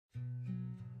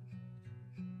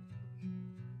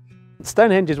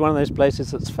Stonehenge is one of those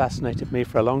places that's fascinated me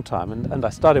for a long time, and I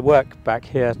started work back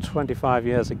here 25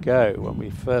 years ago when we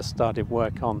first started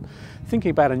work on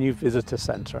thinking about a new visitor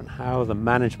centre and how the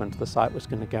management of the site was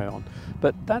going to go on.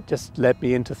 But that just led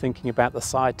me into thinking about the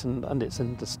site and its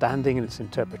understanding and its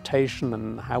interpretation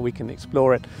and how we can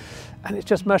explore it. And it's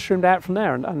just mushroomed out from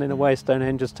there, and in a way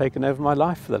Stonehenge has taken over my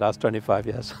life for the last 25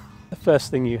 years. The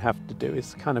first thing you have to do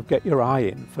is kind of get your eye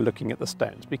in for looking at the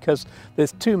stones, because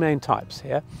there's two main types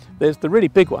here. There's the really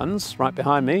big ones right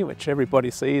behind me, which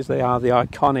everybody sees. They are the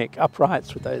iconic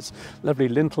uprights with those lovely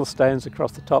lintel stones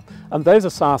across the top. And those are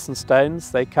sarsen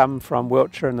stones. They come from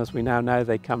Wiltshire, and as we now know,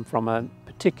 they come from a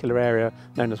particular area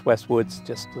known as West Woods,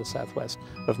 just to the southwest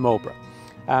of Marlborough.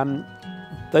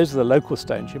 Those are the local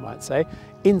stones, you might say.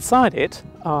 Inside it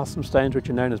are some stones which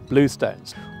are known as blue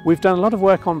stones. We've done a lot of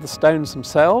work on the stones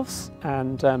themselves,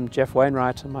 and Jeff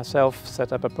Wainwright and myself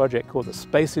set up a project called the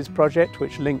Spaces Project,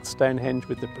 which links Stonehenge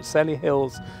with the Preseli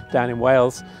Hills down in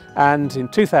Wales. And in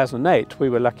 2008 we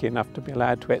were lucky enough to be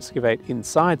allowed to excavate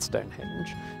inside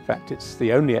Stonehenge. In fact, it's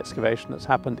the only excavation that's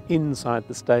happened inside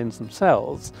the stones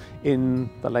themselves in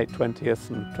the late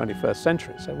 20th and 21st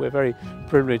century, so we're very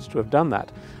privileged to have done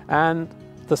that. And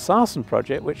the sarsen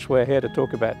project, which we're here to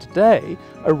talk about today,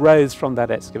 arose from that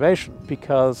excavation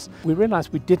because we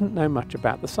realised we didn't know much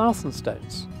about the sarsen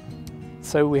stones.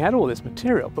 So we had all this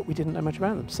material, but we didn't know much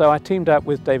about them. So I teamed up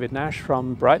with David Nash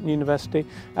from Bournemouth University,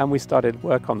 and we started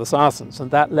work on the sarsens, and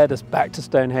that led us back to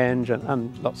Stonehenge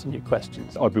and lots of new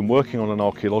questions. I've been working on an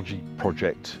archaeology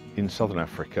project in southern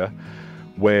Africa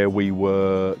where we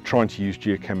were trying to use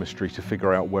geochemistry to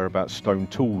figure out whereabouts stone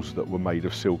tools that were made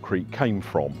of Seal Creek came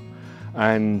from.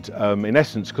 And in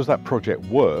essence, because that project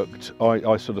worked,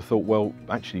 I sort of thought, well,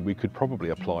 actually we could probably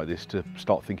apply this to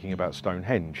start thinking about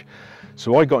Stonehenge.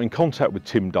 So I got in contact with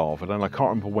Tim Darvid, and I can't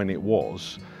remember when it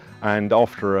was, and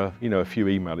after a few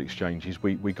email exchanges,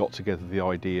 we got together the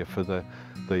idea for the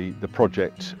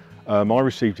project. I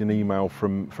received an email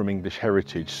from English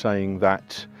Heritage saying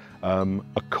that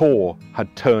a core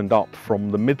had turned up from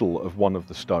the middle of one of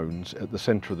the stones at the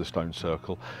centre of the stone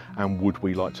circle, and would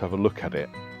we like to have a look at it?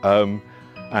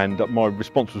 And my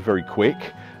response was very quick.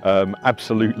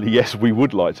 Absolutely, yes, we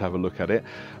would like to have a look at it,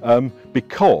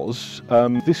 because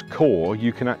this core,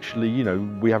 you can actually,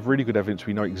 we have really good evidence,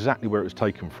 we know exactly where it was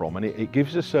taken from, and it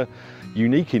gives us a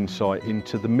unique insight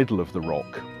into the middle of the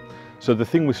rock. So the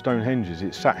thing with Stonehenge is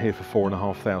it's sat here for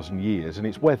 4,500 years and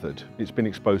it's weathered. It's been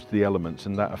exposed to the elements,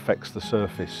 and that affects the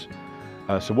surface.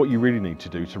 So what you really need to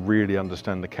do to really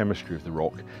understand the chemistry of the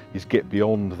rock is get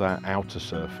beyond that outer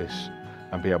surface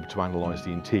and be able to analyse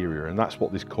the interior, and that's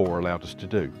what this core allowed us to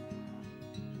do.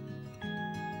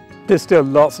 There's still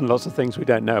lots and lots of things we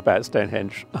don't know about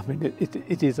Stonehenge. I mean,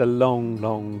 it is a long,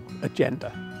 long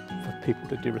agenda for people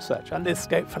to do research, and there's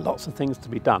scope for lots of things to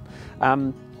be done.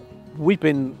 We've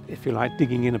been, if you like,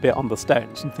 digging in a bit on the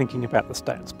stones and thinking about the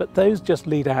stones, but those just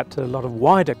lead out to a lot of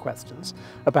wider questions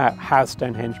about how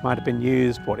Stonehenge might have been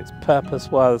used, what its purpose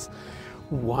was,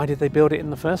 why did they build it in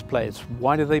the first place,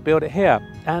 why did they build it here?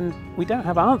 And we don't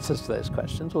have answers to those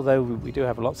questions, although we do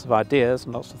have lots of ideas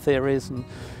and lots of theories and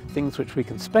things which we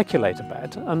can speculate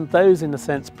about, and those in a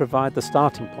sense provide the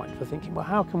starting point for thinking, well,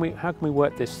 how can we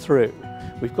work this through?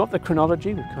 We've got the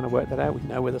chronology, we've kind of worked that out, we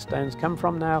know where the stones come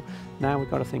from now we've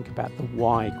got to think about the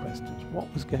why questions, what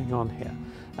was going on here?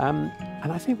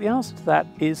 And I think the answer to that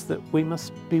is that we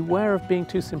must beware of being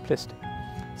too simplistic.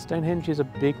 Stonehenge is a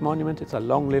big monument, it's a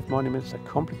long-lived monument, it's a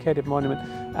complicated monument,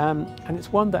 and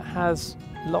it's one that has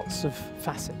lots of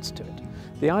facets to it.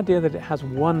 The idea that it has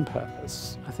one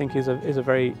purpose, I think, is a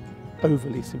very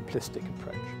overly simplistic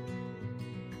approach.